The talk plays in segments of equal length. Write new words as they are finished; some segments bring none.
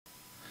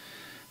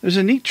There's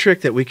a neat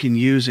trick that we can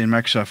use in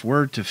Microsoft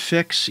Word to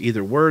fix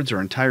either words or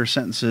entire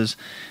sentences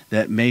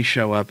that may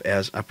show up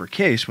as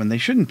uppercase when they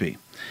shouldn't be.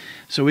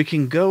 So we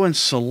can go and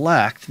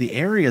select the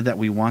area that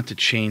we want to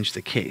change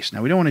the case.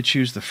 Now, we don't want to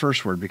choose the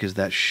first word because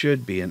that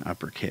should be in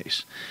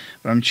uppercase.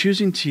 But I'm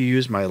choosing to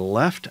use my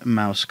left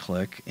mouse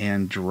click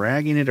and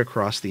dragging it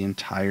across the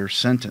entire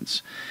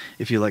sentence.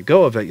 If you let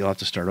go of it, you'll have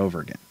to start over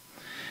again.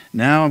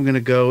 Now I'm going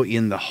to go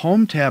in the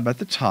Home tab at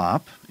the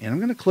top, and I'm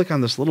going to click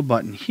on this little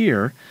button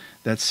here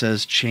that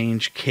says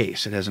Change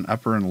Case. It has an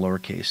upper and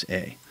lowercase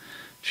a.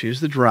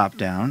 Choose the drop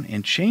down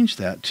and change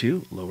that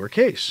to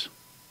lowercase.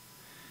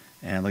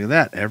 And look at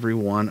that, every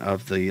one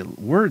of the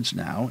words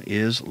now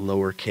is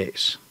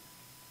lowercase.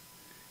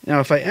 Now,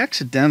 if I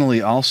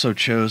accidentally also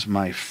chose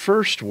my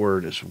first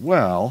word as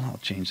well, I'll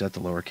change that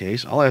to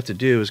lowercase. All I have to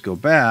do is go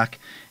back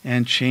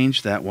and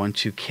change that one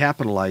to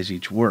capitalize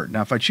each word.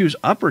 Now, if I choose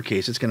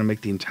uppercase, it's going to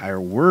make the entire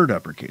word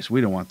uppercase.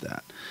 We don't want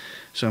that.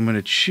 So I'm going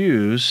to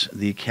choose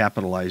the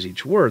capitalize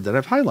each word that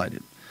I've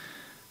highlighted.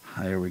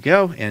 There we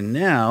go. And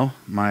now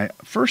my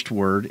first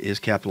word is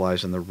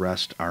capitalized and the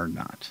rest are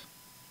not.